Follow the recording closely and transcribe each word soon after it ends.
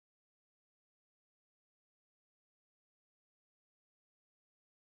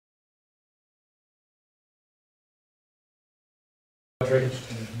Audrey.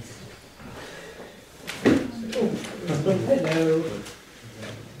 Hello.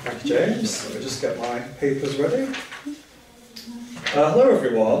 Thank you, James. Let me just get my papers ready. Hello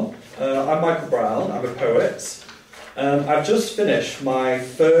everyone, I'm Michael Brown, I'm a poet. I've just finished my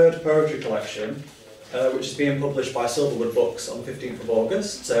third poetry collection, which is being published by Silverwood Books on the 15th of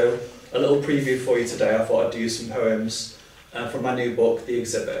August. So a little preview for you today. I thought I'd do some poems from my new book, The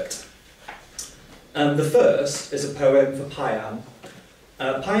Exhibit. The first is a poem for Payam.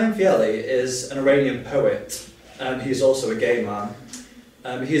 Payam Fieli is an Iranian poet. He's also a gay man.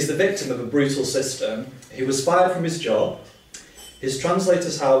 He is the victim of a brutal system. He was fired from his job. His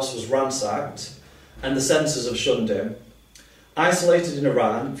translator's house was ransacked, and the censors have shunned him. Isolated in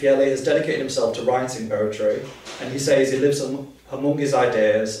Iran, Fieli has dedicated himself to writing poetry, and he says he lives among his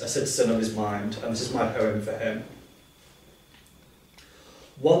ideas, a citizen of his mind, and this is my poem for him.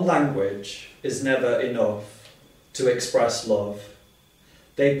 One language is never enough to express love.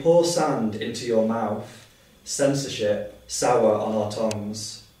 They pour sand into your mouth, censorship sour on our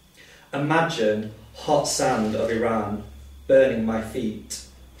tongues. Imagine hot sand of Iran, burning my feet,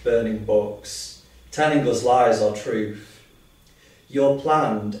 burning books, telling us lies are truth. Your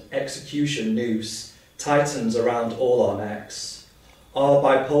planned execution noose tightens around all our necks. Our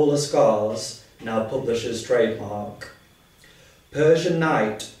bipolar scars, now publisher's trademark. Persian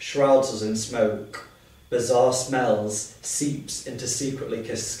night shrouds us in smoke. Bizarre smells seeps into secretly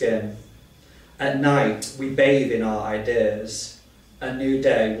kissed skin. At night we bathe in our ideas. A new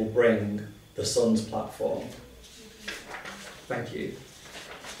day will bring the sun's platform. Thank you.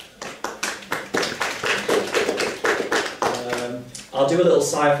 I'll do a little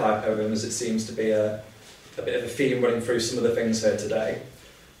sci-fi poem, as it seems to be a bit of a theme running through some of the things here today.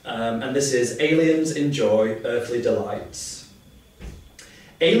 And this is Aliens Enjoy Earthly Delights.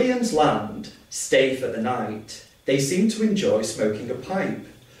 Aliens land, stay for the night. They seem to enjoy smoking a pipe.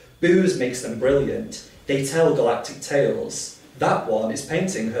 Booze makes them brilliant. They tell galactic tales. That one is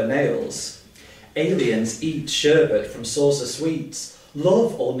painting her nails. Aliens eat sherbet from saucer sweets,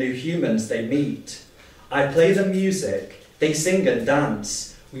 love all new humans they meet. I play them music, they sing and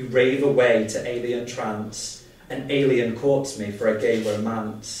dance. We rave away to alien trance. An alien courts me for a gay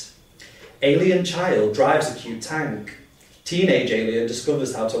romance. Alien child drives a cute tank. Teenage alien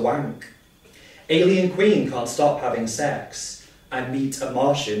discovers how to wank. Alien queen can't stop having sex. I meet a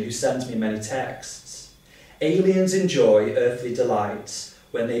Martian who sends me many texts. Aliens enjoy earthly delights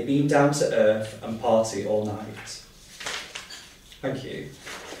when they beam down to Earth and party all night. Thank you.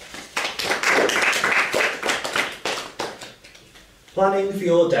 Planning for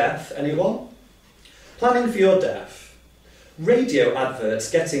your death, anyone? Planning for your death. Radio adverts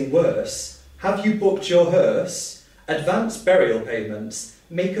getting worse. Have you booked your hearse? Advance burial payments.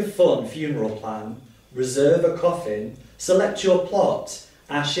 Make a fun funeral plan. Reserve a coffin. Select your plot.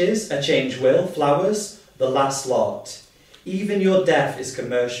 Ashes, a change will, flowers, the last lot. Even your death is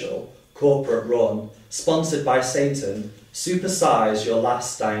commercial, corporate run, sponsored by Satan. Supersize your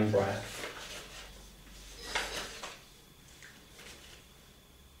last dying breath.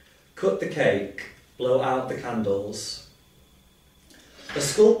 Cut the cake, blow out the candles. A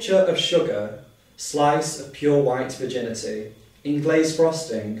sculpture of sugar, slice of pure white virginity. In glazed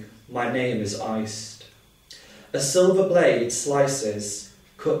frosting, my name is iced. A silver blade slices,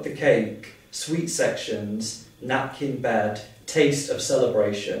 cut the cake, sweet sections, napkin bed, taste of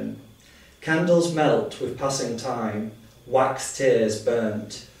celebration. Candles melt with passing time, wax tears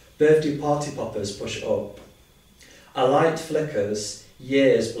burnt, birthday party poppers push up. A light flickers,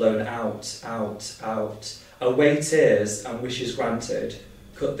 years blown out, out, out. Away tears and wishes granted,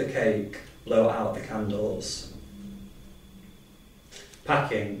 cut the cake, blow out the candles.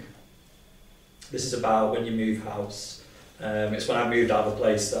 Packing. This is about when you move house. It's when I moved out of a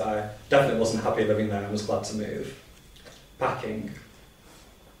place that I definitely wasn't happy living there and was glad to move. Packing.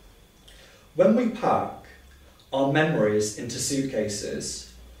 When we pack our memories into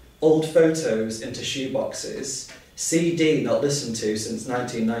suitcases, old photos into shoeboxes, CD not listened to since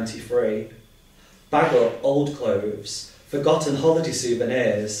 1993, bag up old clothes, forgotten holiday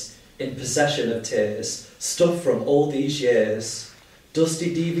souvenirs, in possession of tears, stuff from all these years,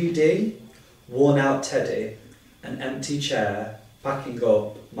 dusty DVD, worn out teddy, an empty chair, packing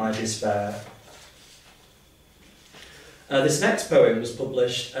up my despair. This next poem was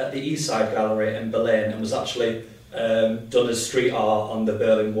published at the East Side Gallery in Berlin and was actually done as street art on the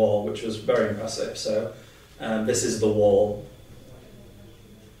Berlin Wall, which was very impressive. So this is the wall.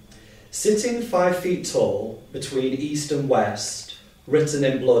 Sitting 5 feet tall between east and west, written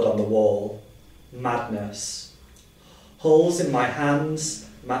in blood on the wall, madness. Holes in my hands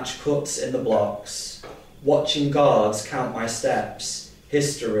match cuts in the blocks. Watching guards count my steps,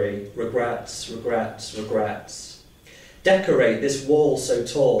 History, regrets, regrets, regrets. Decorate this wall so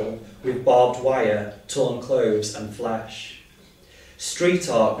tall with barbed wire, torn clothes and flesh. Street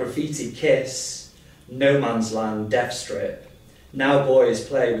art, graffiti, kiss. No man's land, death strip. Now boys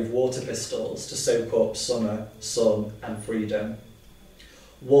play with water pistols to soak up summer, sun and freedom.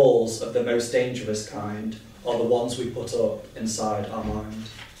 Walls of the most dangerous kind are the ones we put up inside our mind.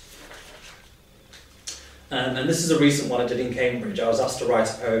 And this is a recent one I did in Cambridge. I was asked to write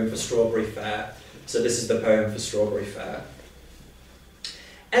a poem for Strawberry Fair. So this is the poem for Strawberry Fair.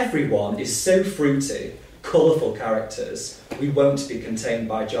 Everyone is so fruity, colourful characters, we won't be contained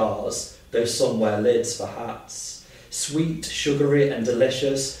by jars, though some wear lids for hats. Sweet, sugary and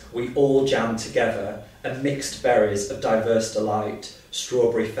delicious, we all jam together, and mixed berries of diverse delight,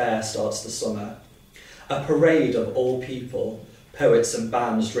 Strawberry Fair starts the summer. A parade of all people, poets and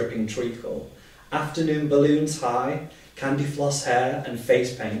bands dripping treacle, afternoon balloons high, candy floss hair and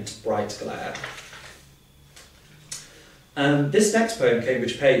face paint bright glare. This next poem,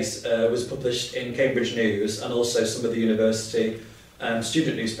 Cambridge Pace, was published in Cambridge News and also some of the university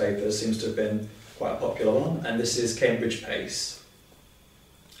student newspapers. Seems to have been quite a popular one, and this is Cambridge Pace.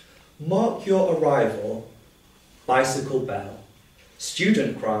 Mark your arrival, bicycle bell,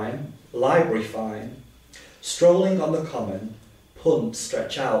 student crime, library fine, strolling on the common, punts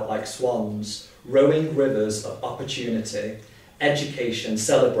stretch out like swans, rowing rivers of opportunity, education,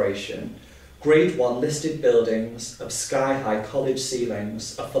 celebration, Grade 1 listed buildings of sky-high college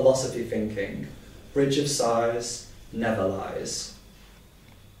ceilings of philosophy thinking, bridge of sighs, never lies.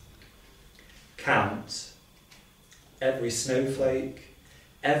 Count every snowflake,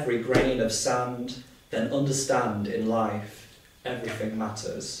 every grain of sand, then understand in life everything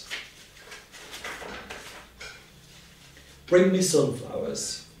matters. Bring me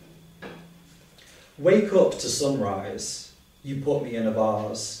sunflowers. Wake up to sunrise, you put me in a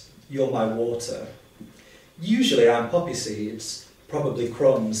vase. You're my water. Usually I'm poppy seeds, probably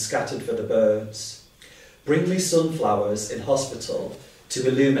crumbs scattered for the birds. Bring me sunflowers in hospital to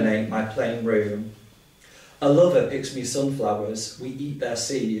illuminate my plain room. A lover picks me sunflowers, we eat their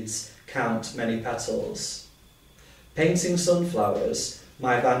seeds, count many petals. Painting sunflowers,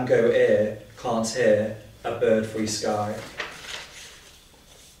 my Van Gogh ear can't hear a bird-free sky.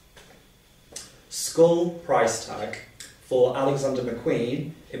 Skull price tag for Alexander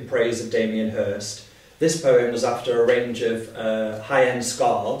McQueen in praise of Damien Hirst. This poem was after a range of high-end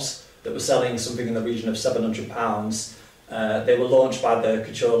scarves that were selling something in the region of £700. They were launched by the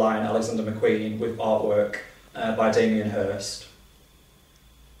couture line Alexander McQueen with artwork by Damien Hirst.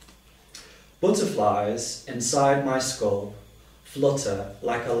 Butterflies inside my skull flutter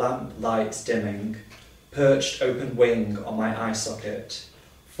like a lamp light dimming, perched open wing on my eye socket,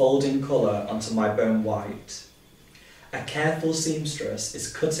 folding colour onto my bone white. A careful seamstress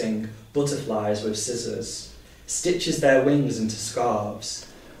is cutting butterflies with scissors, stitches their wings into scarves.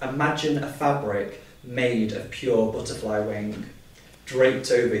 Imagine a fabric made of pure butterfly wing,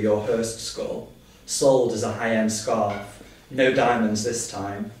 draped over your Hearst skull, sold as a high-end scarf, no diamonds this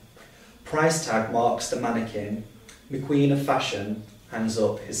time. Price tag marks the mannequin, McQueen of fashion hangs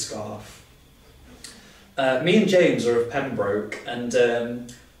up his scarf. Me and James are of Pembroke, and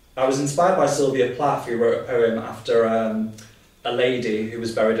I was inspired by Sylvia Plath, who wrote a poem after a lady who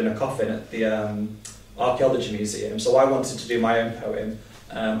was buried in a coffin at the Archaeology Museum. So I wanted to do my own poem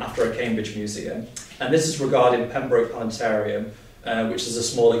after a Cambridge museum. And this is regarding Pembroke Planetarium, which is a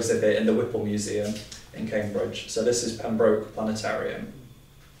small exhibit in the Whipple Museum in Cambridge. So this is Pembroke Planetarium.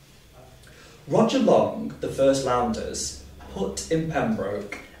 Roger Long, the first Lounders, put in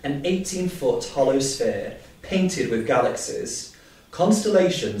Pembroke an 18-foot hollow sphere painted with galaxies,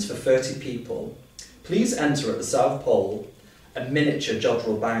 constellations for 30 people. Please enter at the South Pole, a miniature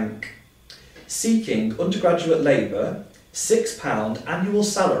Jodrell bank. Seeking undergraduate labour, £6 annual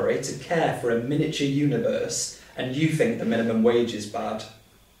salary to care for a miniature universe, and you think the minimum wage is bad.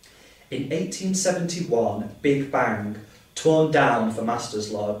 In 1871, Big Bang, torn down for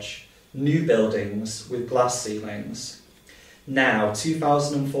Master's Lodge, new buildings with glass ceilings. Now,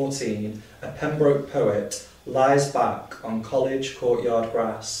 2014, a Pembroke poet lies back on college courtyard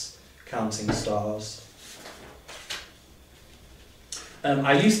grass, counting stars.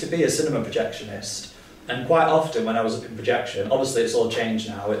 I used to be a cinema projectionist, and quite often when I was up in projection, obviously it's all changed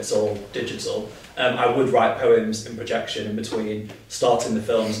now, it's all digital, I would write poems in projection in between starting the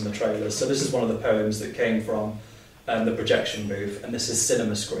films and the trailers. So this is one of the poems that came from the projection booth, and this is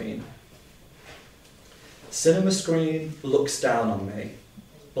Cinema Screen. Cinema Screen looks down on me,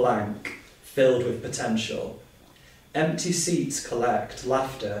 blank, filled with potential. Empty seats collect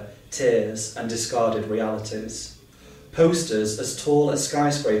laughter, tears and discarded realities. Posters as tall as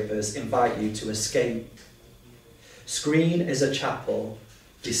skyscrapers invite you to escape. Screen is a chapel,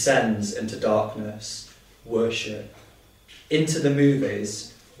 descends into darkness, worship. Into the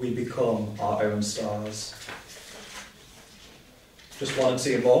movies, we become our own stars. Just one or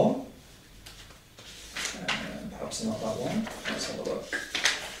two more. Perhaps not that one. Let's have a look.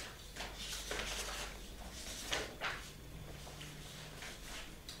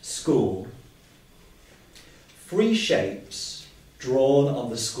 School. 3 shapes drawn on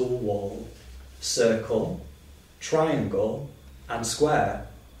the school wall: circle, triangle, and square.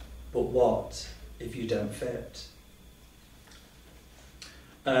 But what if you don't fit?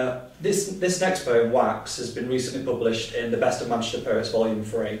 This next poem, Wax, has been recently published in the Best of Manchester Poets Volume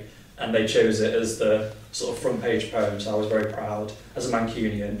 3, and they chose it as the sort of front page poem, so I was very proud as a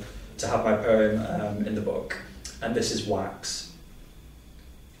Mancunian to have my poem in the book. And this is Wax.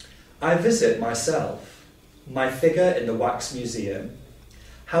 I visit myself, my figure in the Wax Museum.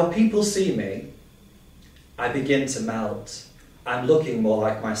 How people see me, I begin to melt. I'm looking more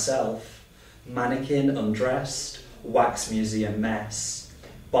like myself. Mannequin undressed, Wax Museum mess,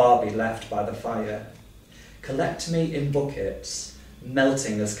 Barbie left by the fire. Collect me in buckets,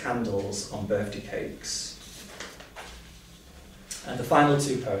 melting as candles on birthday cakes. And the final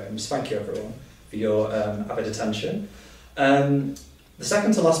 2 poems, thank you everyone for your avid attention. The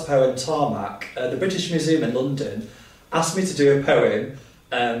second to last poem, Tarmac, the British Museum in London asked me to do a poem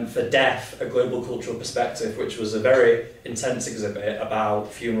for Death, A Global Cultural Perspective, which was a very intense exhibit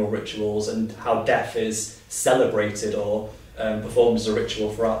about funeral rituals and how death is celebrated or performed as a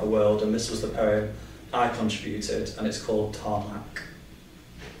ritual throughout the world, and this was the poem I contributed, and it's called Tarmac.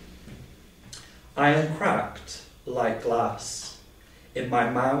 I am cracked like glass. In my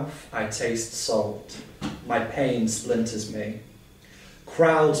mouth I taste salt. My pain splinters me.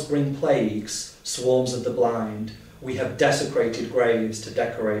 Crowds bring plagues, swarms of the blind. We have desecrated graves to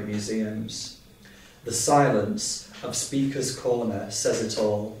decorate museums. The silence of Speaker's Corner says it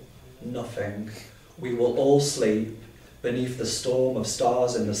all. Nothing. We will all sleep. Beneath the storm of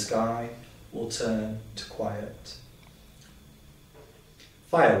stars in the sky will turn to quiet.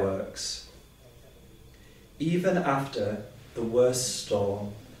 Fireworks. Even after the worst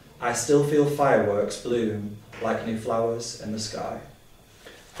storm, I still feel fireworks bloom like new flowers in the sky.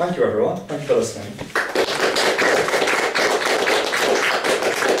 Thank you everyone, thank you for listening.